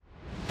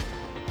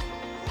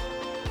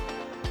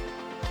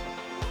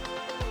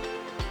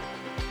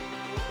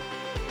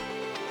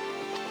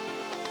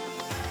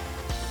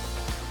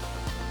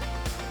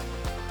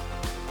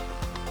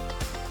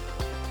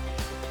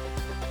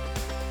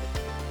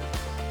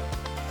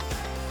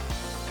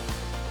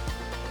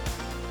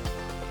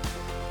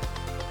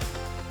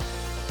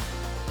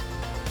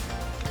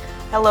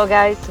Hello,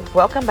 guys.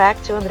 Welcome back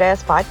to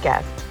Andrea's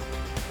podcast.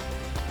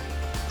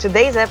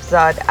 Today's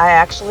episode,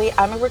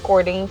 I'm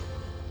recording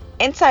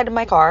inside of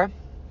my car.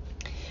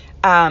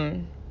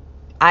 Um,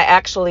 I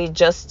actually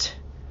just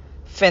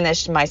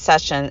finished my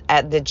session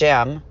at the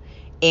gym,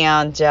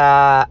 and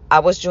I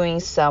was doing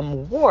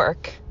some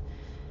work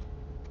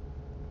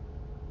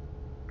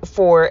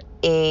for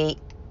a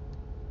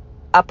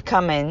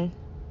upcoming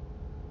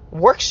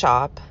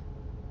workshop,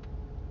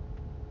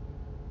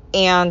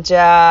 and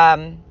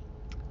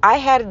I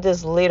had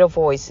this little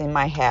voice in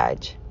my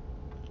head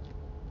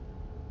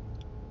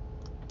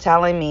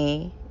telling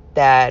me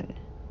that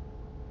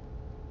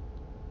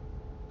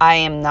I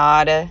am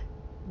not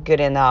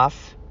good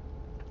enough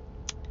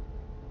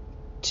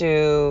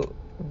to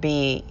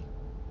be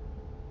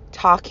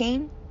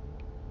talking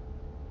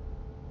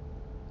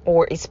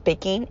or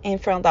speaking in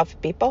front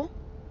of people,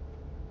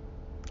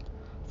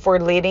 for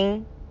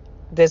leading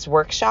this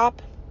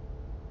workshop.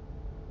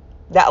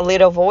 That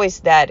little voice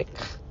that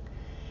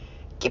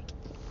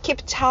keep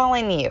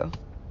telling you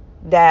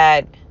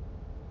that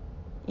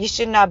you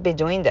should not be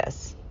doing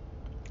this.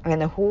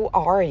 And who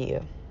are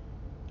you?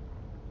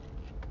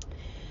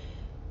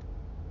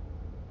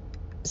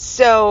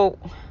 So,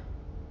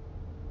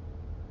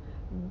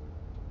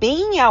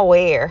 being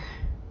aware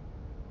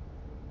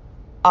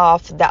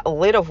of that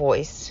little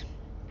voice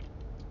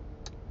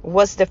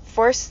was the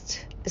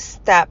first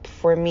step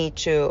for me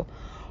to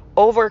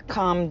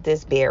overcome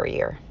this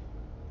barrier.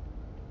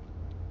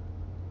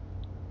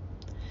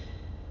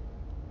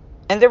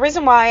 And the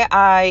reason why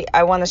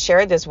I want to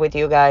share this with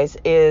you guys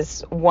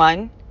is,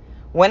 one,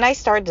 when I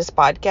started this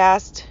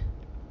podcast,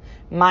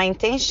 my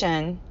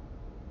intention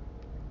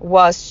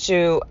was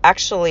to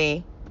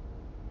actually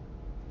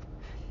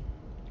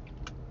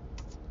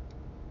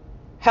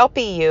help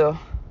you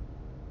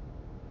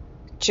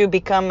to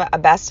become a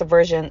best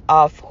version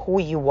of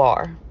who you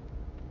are.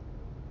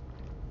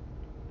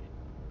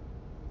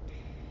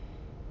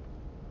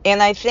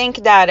 And I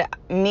think that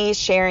me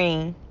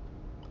sharing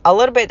a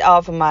little bit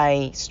of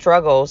my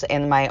struggles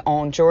and my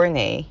own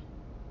journey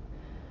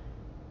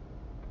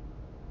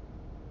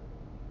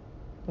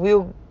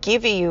will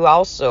give you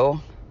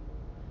also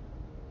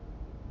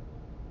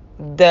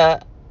the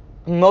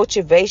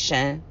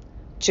motivation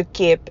to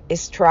keep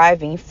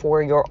striving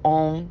for your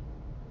own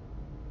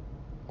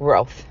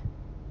growth.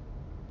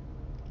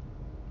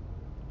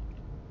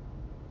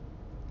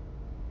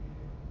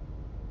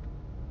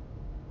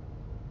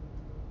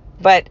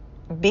 But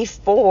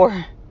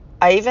before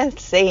I even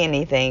say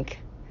anything,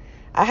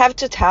 I have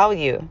to tell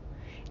you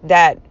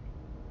that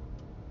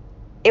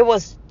it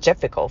was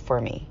difficult for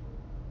me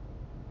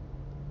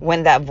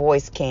when that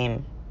voice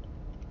came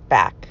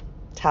back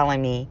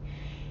telling me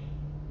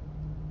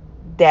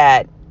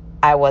that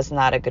I was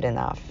not good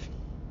enough,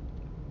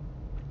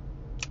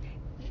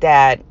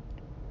 that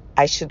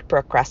I should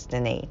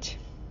procrastinate,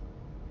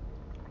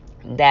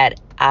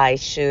 that I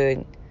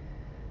should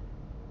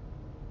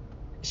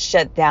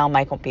shut down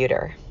my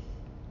computer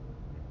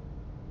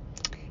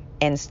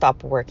and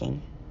stop working.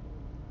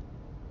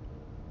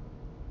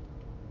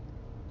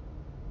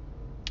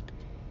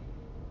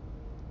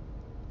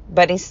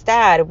 But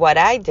instead, what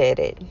I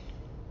didn't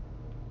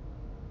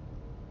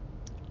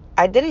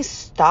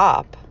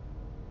stop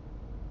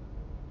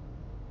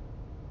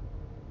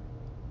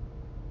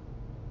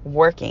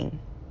working.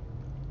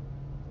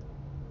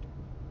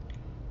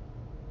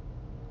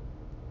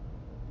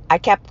 I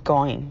kept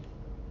going.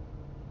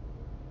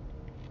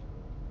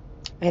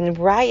 And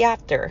right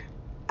after,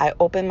 I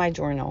opened my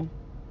journal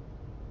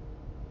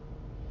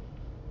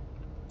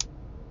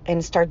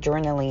and start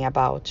journaling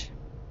about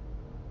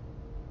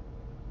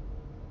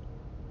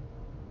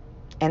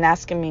and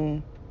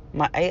asking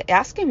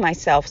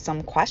myself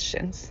some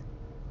questions.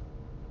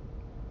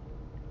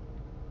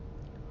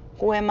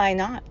 Who am I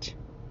not?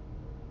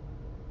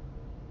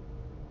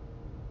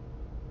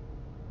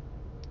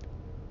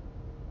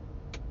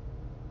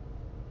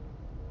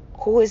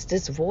 Who is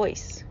this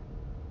voice?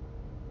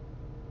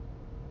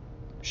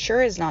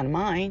 Sure, it's not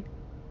mine.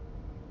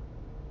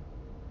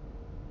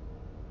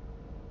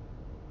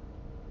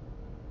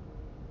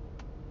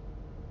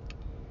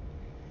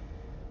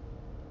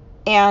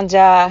 And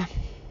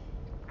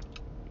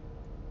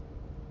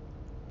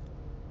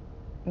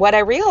what I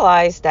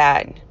realized,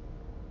 that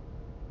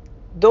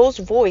those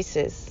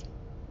voices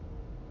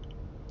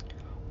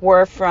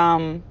were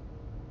from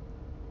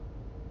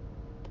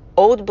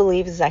old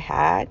beliefs I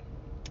had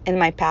in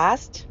my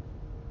past,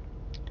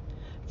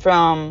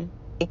 from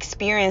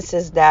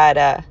experiences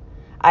that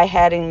I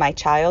had in my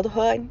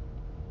childhood,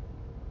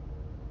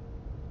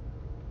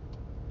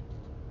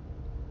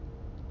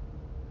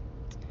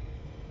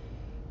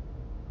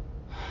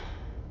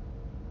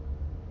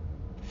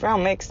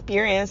 from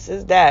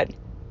experiences that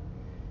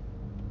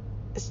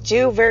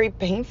still very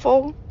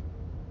painful.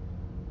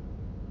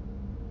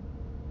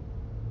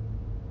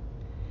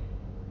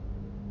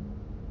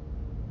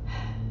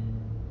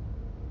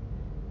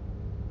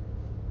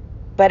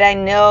 But I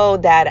know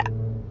that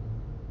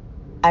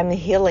I'm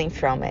healing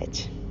from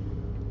it.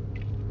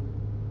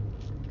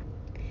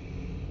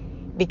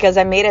 because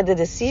I made the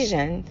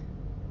decision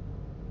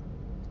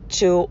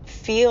to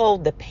feel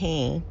the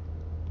pain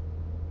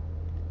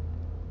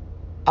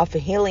of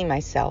healing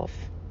myself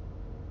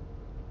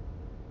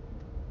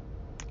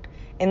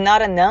and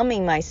not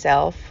numbing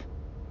myself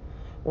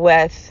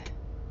with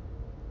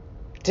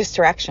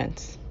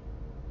distractions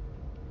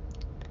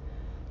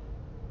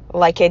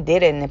like I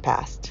did in the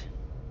past.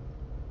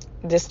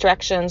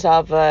 Distractions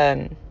of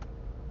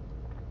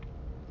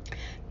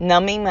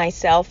numbing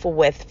myself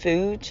with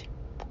food,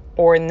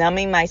 or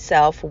numbing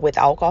myself with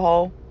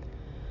alcohol,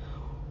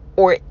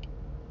 or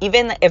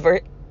even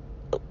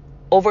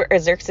over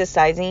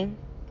exercising,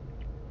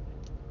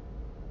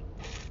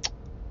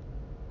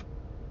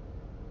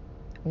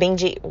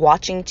 binge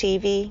watching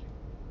TV,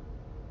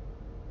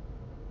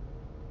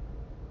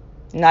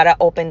 not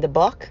open the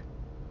book,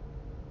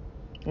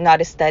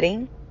 not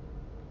studying.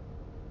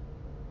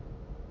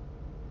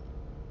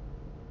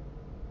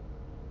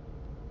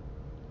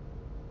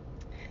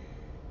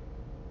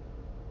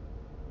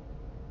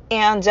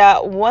 And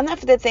one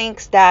of the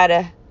things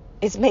that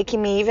is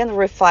making me even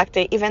reflect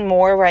even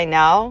more right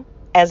now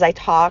as I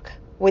talk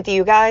with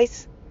you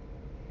guys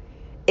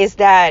is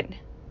that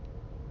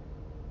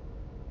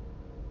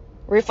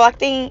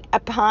reflecting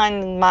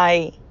upon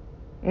my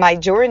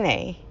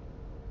journey,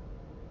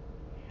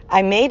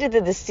 I made the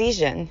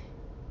decision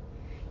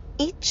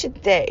each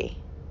day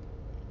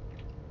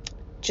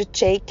to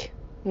take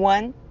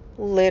one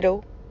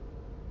little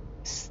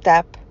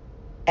step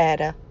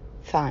at a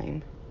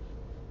time.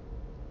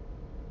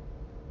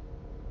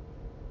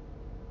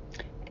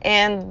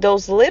 And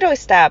those little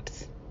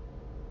steps,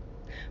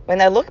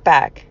 when I look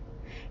back,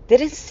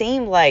 didn't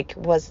seem like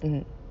was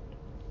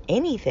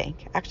anything.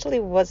 Actually,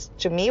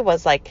 to me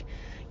was like,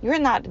 you're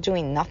not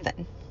doing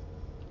nothing.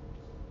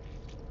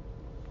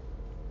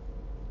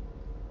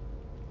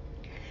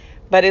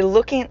 But in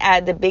looking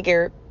at the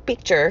bigger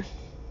picture,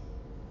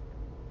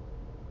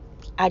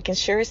 I can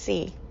sure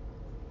see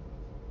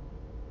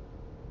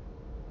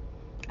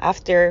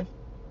after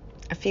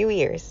a few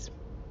years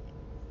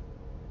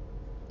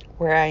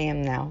where I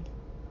am now.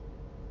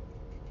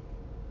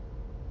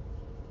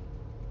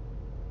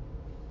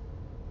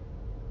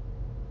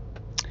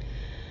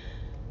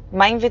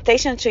 My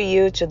invitation to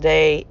you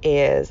today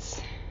is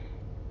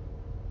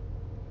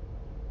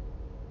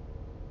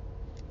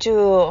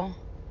to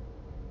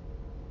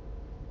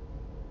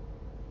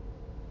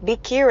be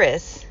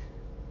curious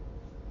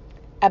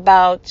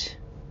about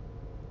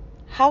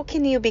how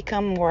can you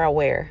become more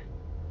aware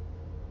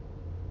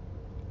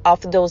of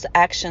those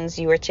actions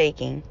you are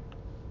taking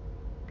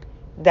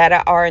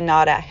that are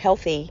not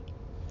healthy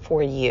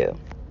for you.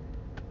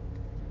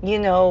 You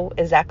know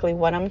exactly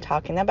what I'm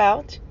talking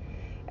about.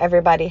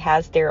 Everybody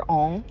has their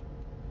own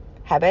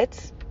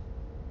habits.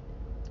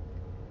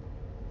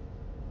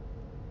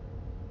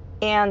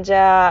 And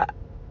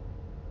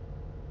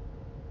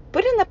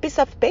put in a piece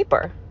of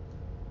paper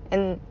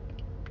and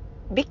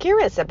be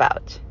curious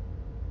about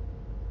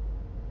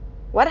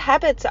what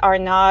habits are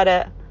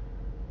not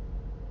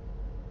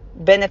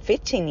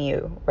benefiting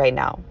you right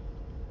now.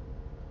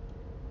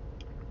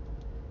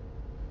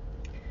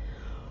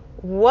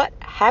 What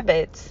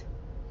habits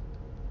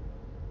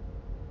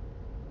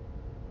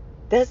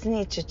does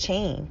need to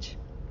change?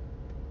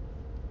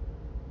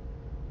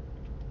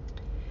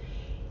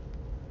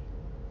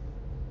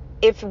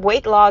 If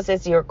weight loss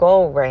is your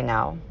goal right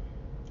now,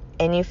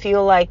 and you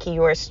feel like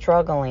you are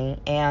struggling,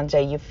 and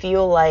you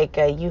feel like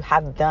you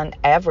have done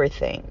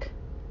everything,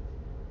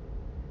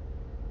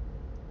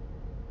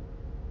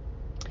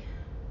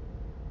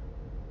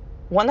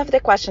 one of the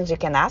questions you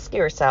can ask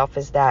yourself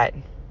is that,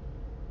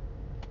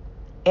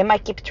 am I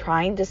keep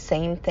trying the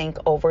same thing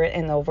over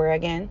and over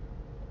again?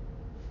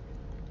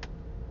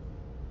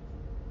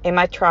 Am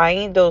I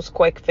trying those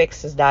quick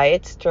fixes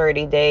diets,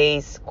 30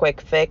 days, quick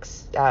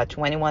fix,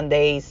 21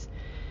 days,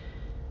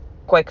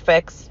 quick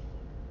fix,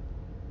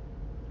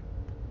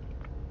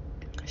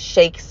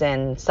 shakes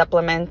and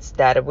supplements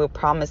that will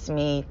promise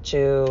me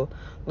to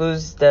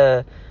lose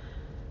the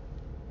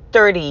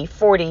 30,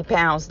 40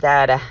 pounds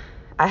that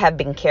I have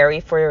been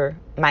carrying for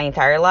my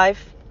entire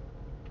life?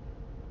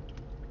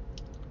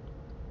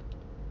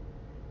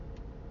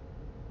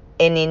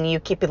 And then you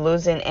keep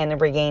losing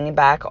and regaining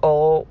back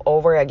all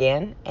over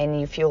again,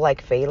 and you feel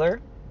like failure?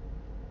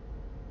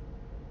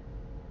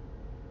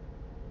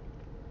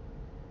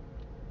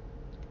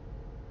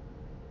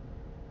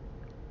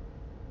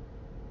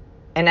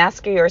 And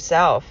ask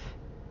yourself,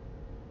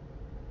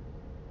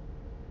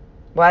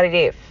 what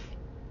if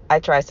I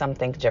try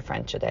something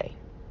different today?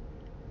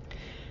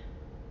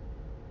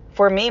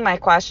 For me, my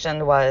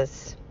question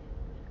was,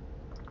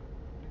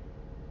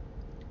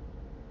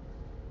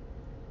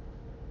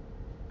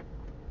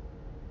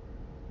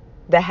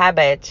 the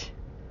habit,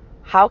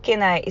 how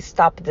can I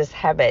stop this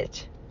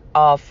habit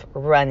of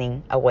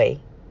running away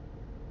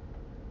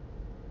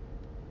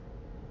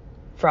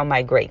from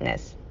my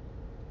greatness?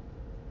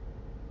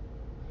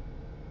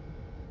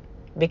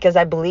 Because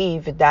I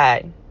believe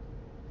that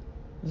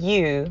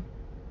you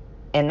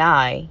and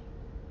I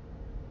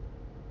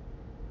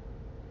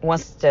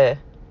wants to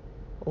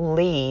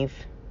live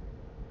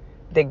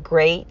the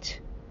greatest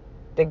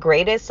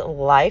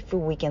life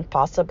we can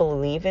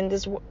possibly live in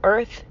this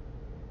earth.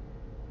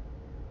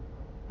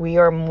 We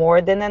are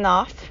more than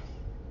enough.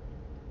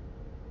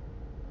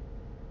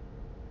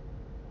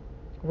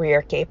 We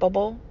are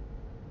capable.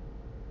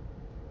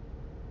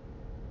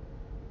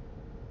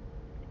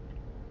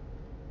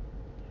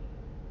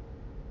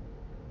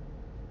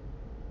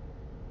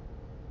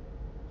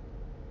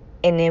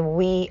 And then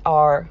we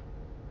are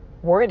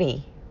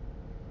worthy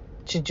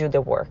to do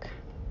the work.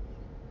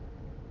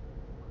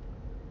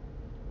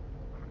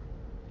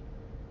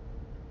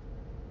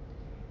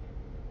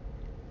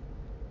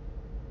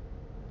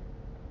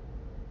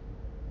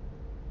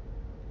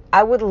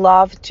 I would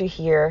love to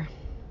hear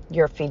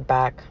your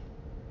feedback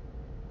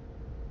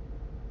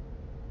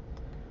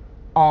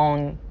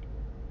on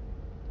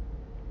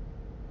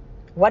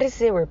what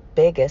is your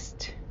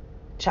biggest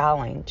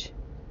challenge.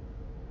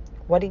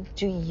 What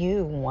do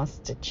you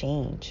want to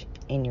change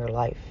in your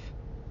life?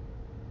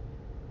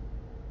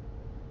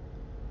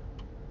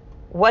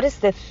 What is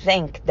the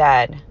thing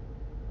that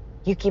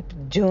you keep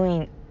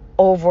doing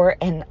over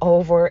and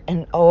over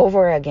and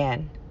over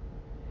again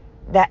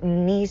that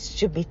needs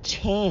to be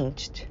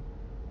changed?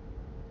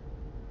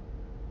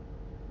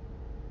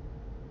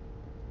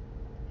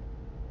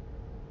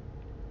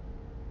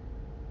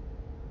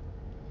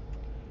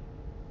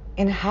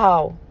 And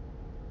how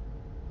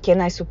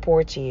can I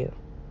support you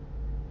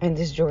in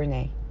this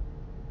journey?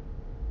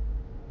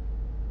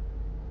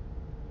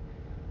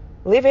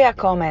 Leave a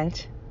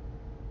comment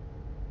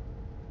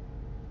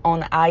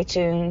on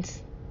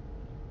iTunes,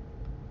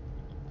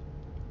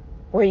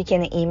 or you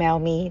can email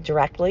me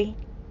directly.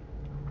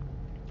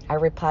 I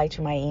reply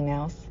to my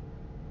emails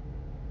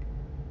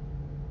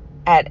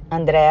at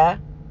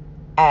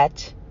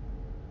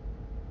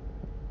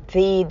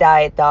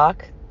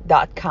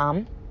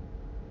andrea@thedietdoc.com.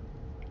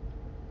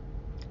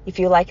 If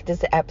you like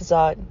this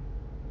episode,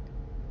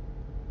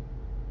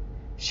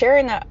 share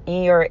in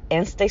your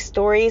Insta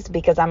stories,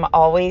 because I'm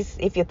always,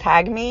 if you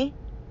tag me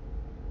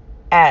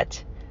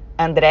at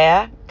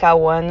Andrea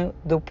Cauano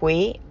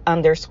Dupuy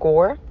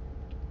 _,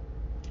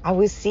 I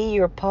will see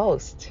your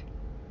post.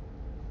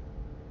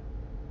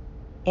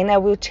 And I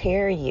will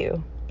cheer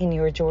you in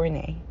your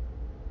journey.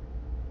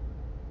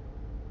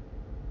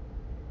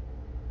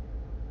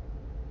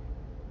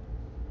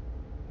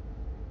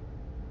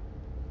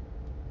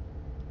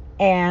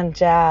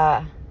 And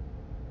I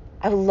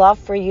would love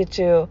for you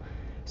to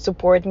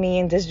support me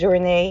in this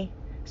journey.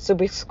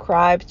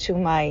 Subscribe to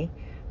my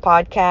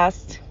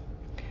podcast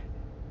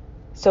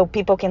so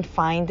people can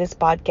find this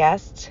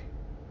podcast,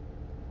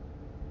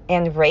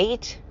 and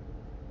rate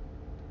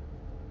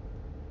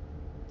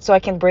so I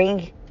can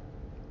bring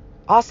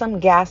awesome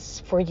guests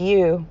for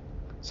you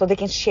so they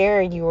can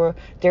share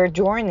their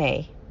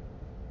journey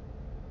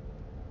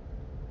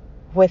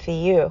with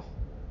you,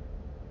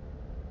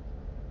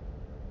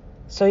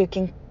 so you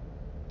can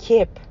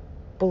keep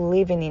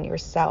believing in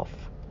yourself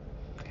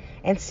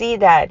and see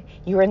that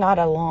you are not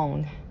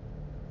alone,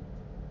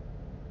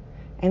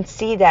 and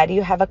see that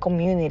you have a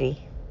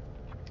community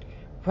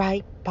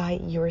right by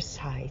your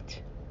side.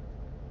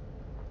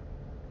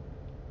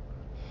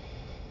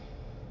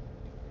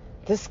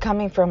 This is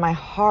coming from my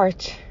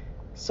heart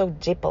so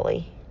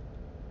deeply.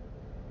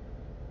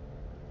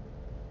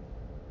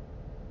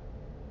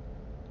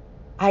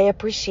 I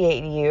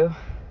appreciate you,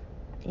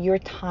 your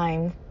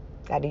time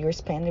that you're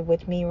spending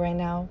with me right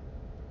now.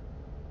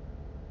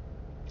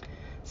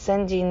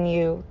 Sending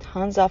you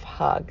tons of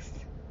hugs.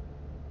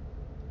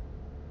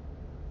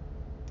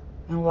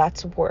 And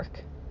let's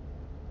work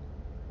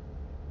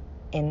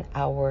in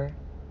our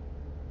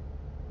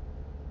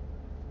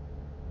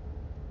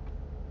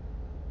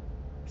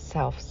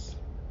selves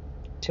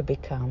to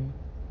become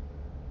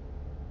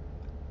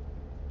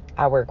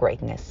our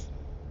greatness.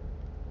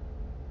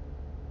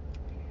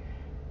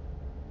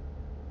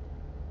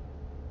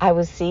 I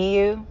will see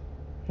you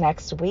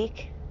next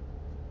week.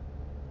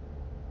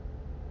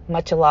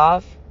 Much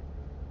love.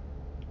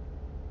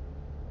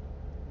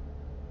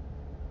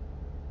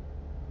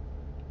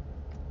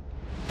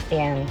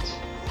 And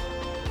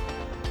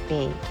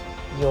be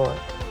your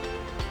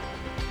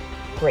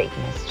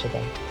greatness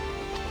today.